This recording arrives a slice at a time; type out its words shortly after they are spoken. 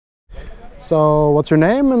So, what's your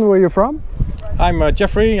name and where you're from? I'm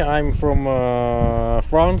Jeffrey. I'm from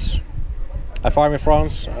France. I farm in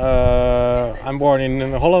France. I'm born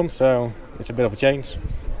in Holland, so it's a bit of a change.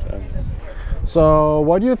 So,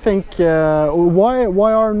 what do you think?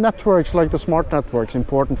 Why are networks like the smart networks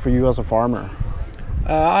important for you as a farmer?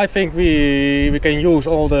 I think we can use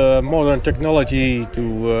all the modern technology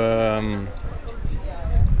to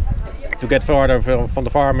get further from the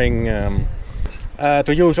farming.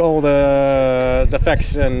 To use all the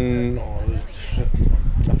facts and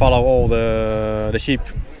follow all the sheep,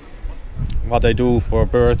 what they do for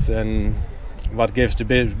birth and what gives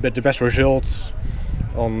the best results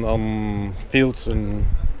on fields and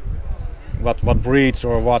what breeds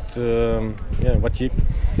or what sheep.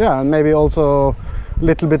 Yeah, and maybe also a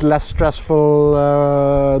little bit less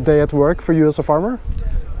stressful day at work for you as a farmer.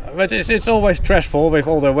 But it's always stressful with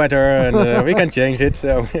all the weather, and we can change it.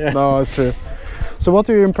 So yeah. No, it's true. So, what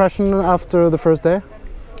are your impression after the first day?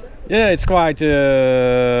 Yeah, it's quite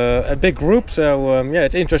a big group. So yeah,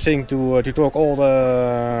 it's interesting to talk all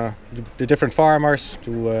the different farmers,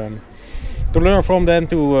 to learn from them,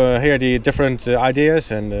 to hear the different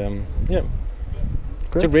ideas, and yeah,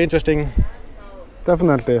 it should be interesting.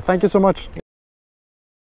 Definitely. Thank you so much. Yeah.